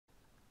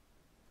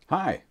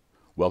Hi,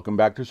 welcome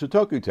back to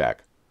Shitoku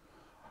Tech.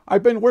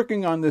 I've been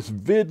working on this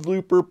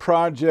Vidlooper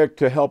project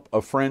to help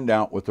a friend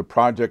out with a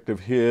project of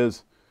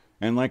his,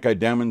 and like I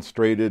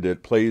demonstrated,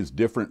 it plays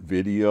different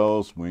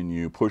videos when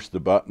you push the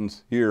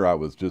buttons. Here I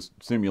was just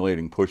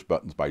simulating push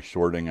buttons by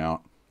shorting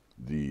out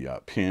the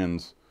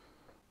pins,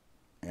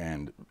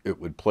 and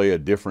it would play a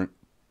different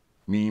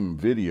meme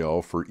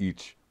video for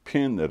each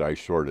pin that I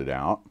shorted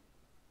out.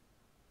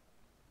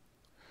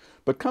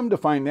 But come to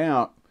find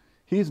out,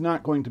 he's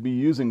not going to be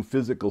using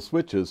physical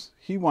switches.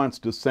 He wants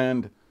to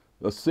send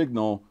a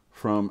signal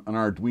from an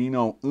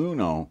Arduino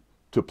Uno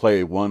to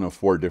play one of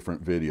 4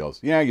 different videos.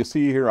 Yeah, you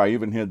see here I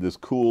even had this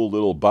cool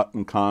little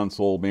button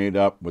console made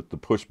up with the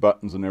push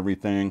buttons and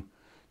everything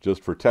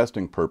just for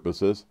testing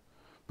purposes.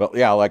 But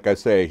yeah, like I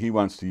say, he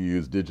wants to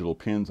use digital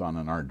pins on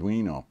an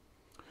Arduino.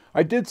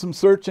 I did some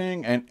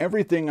searching and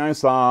everything I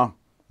saw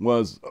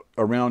was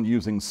around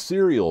using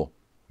serial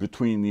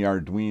between the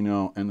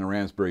Arduino and the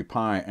Raspberry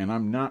Pi, and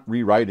I'm not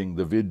rewriting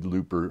the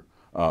Vidlooper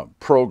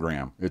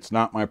program. It's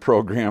not my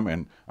program,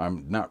 and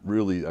I'm not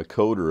really a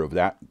coder of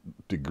that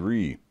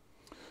degree.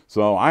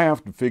 So I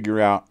have to figure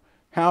out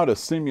how to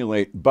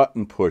simulate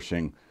button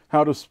pushing,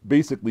 how to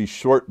basically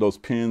short those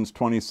pins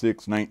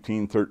 26,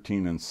 19,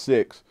 13, and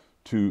 6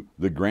 to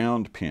the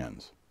ground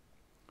pins.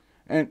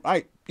 And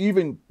I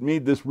even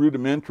made this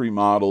rudimentary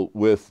model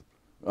with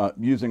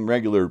using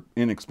regular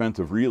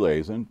inexpensive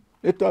relays, and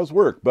it does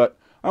work, but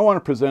I want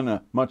to present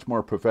a much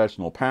more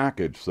professional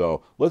package,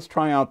 so let's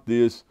try out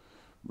this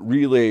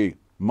relay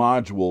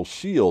module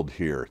shield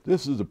here.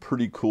 This is a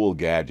pretty cool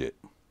gadget.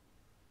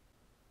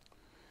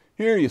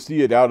 Here you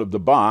see it out of the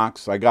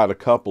box. I got a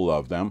couple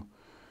of them.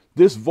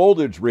 This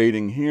voltage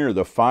rating here,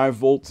 the 5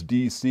 volts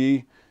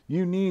DC,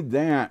 you need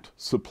that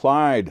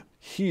supplied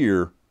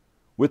here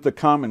with the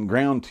common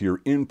ground to your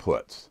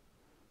inputs.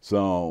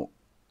 So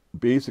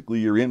basically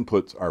your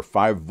inputs are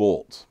 5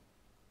 volts.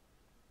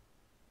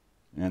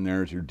 And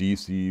there's your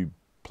DC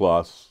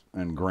plus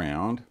and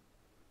ground,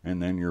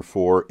 and then your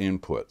 4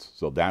 inputs.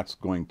 So that's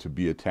going to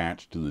be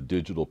attached to the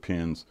digital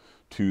pins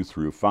 2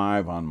 through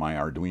 5 on my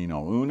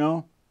Arduino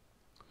Uno.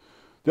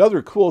 The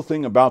other cool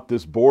thing about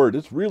this board,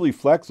 it's really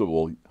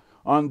flexible.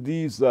 On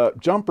these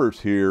jumpers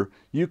here,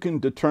 you can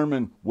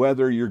determine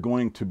whether you're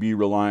going to be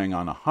relying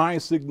on a high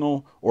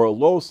signal or a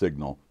low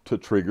signal to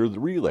trigger the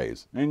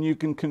relays, and you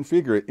can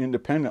configure it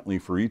independently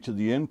for each of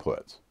the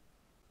inputs.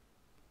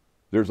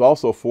 There's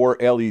also 4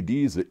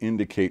 LEDs that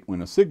indicate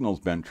when a signal's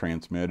been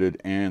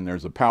transmitted, and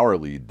there's a power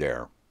lead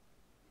there.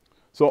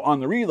 So on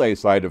the relay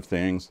side of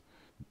things,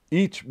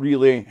 each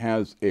relay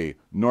has a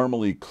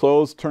normally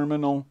closed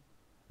terminal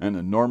and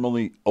a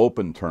normally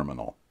open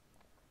terminal.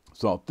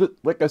 So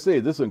like I say,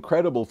 this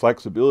incredible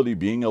flexibility,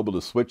 being able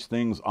to switch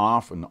things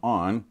off and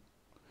on.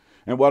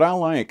 And what I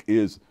like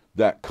is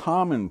that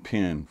common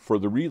pin for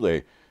the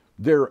relay,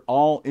 they're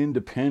all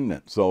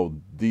independent, so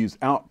these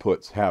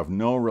outputs have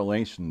no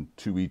relation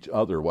to each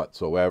other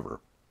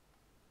whatsoever.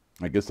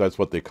 I guess that's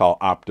what they call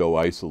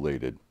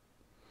opto-isolated.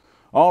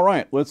 All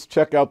right, let's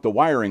check out the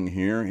wiring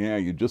here. Yeah,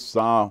 you just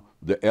saw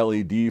the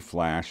LED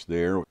flash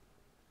there.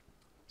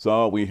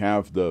 So we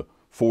have the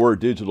 4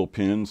 digital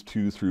pins,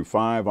 2 through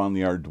 5 on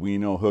the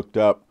Arduino hooked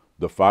up.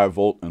 The 5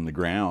 volt and the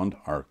ground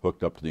are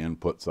hooked up to the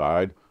input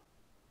side.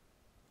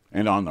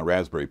 And on the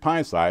Raspberry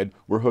Pi side,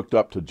 we're hooked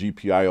up to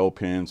GPIO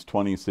pins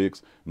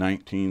 26,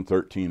 19,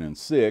 13, and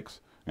 6.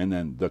 And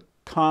then the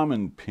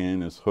common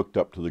pin is hooked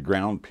up to the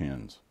ground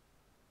pins.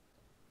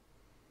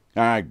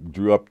 I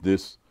drew up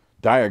this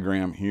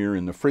diagram here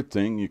in the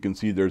fritzing. You can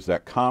see there's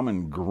that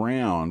common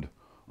ground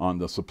on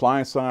the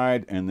supply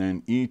side, and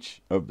then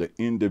each of the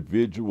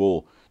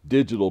individual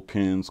digital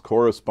pins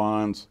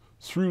corresponds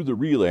through the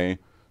relay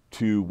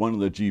to one of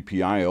the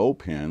GPIO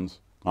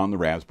pins on the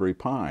Raspberry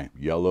Pi.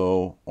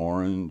 Yellow,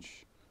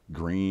 orange,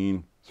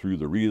 green through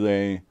the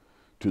relay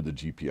to the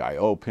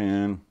GPIO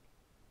pin.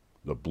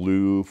 The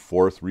blue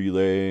 4th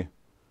relay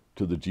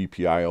to the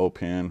GPIO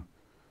pin.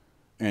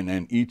 And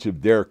then each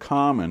of their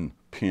common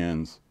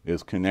pins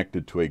is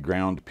connected to a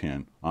ground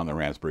pin on the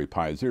Raspberry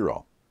Pi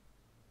Zero.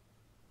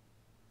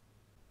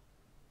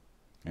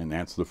 And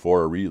that's the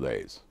 4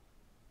 relays.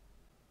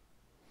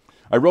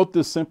 I wrote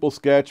this simple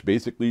sketch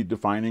basically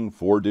defining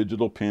 4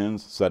 digital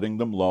pins, setting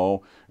them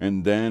low,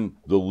 and then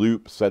the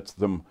loop sets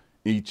them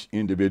each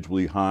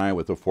individually high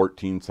with a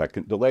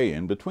 14-second delay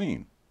in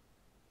between.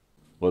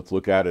 Let's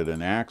look at it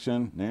in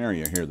action. There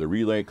you hear the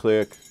relay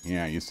click.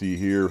 Yeah, you see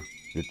here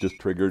it just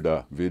triggered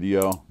a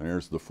video.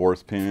 There's the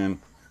 4th pin,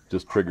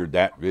 just triggered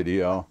that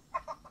video.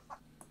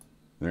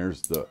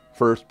 There's the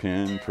 1st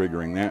pin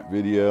triggering that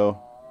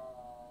video.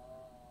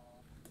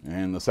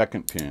 And the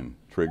 2nd pin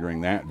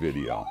triggering that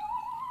video.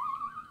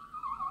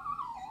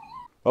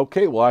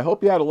 Okay, well, I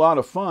hope you had a lot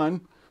of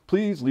fun.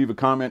 Please leave a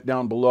comment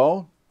down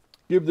below.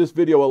 Give this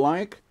video a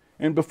like.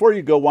 And before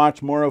you go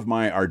watch more of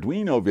my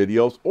Arduino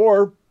videos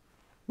or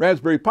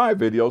Raspberry Pi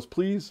videos,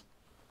 please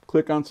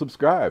click on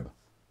subscribe.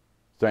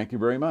 Thank you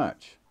very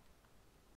much.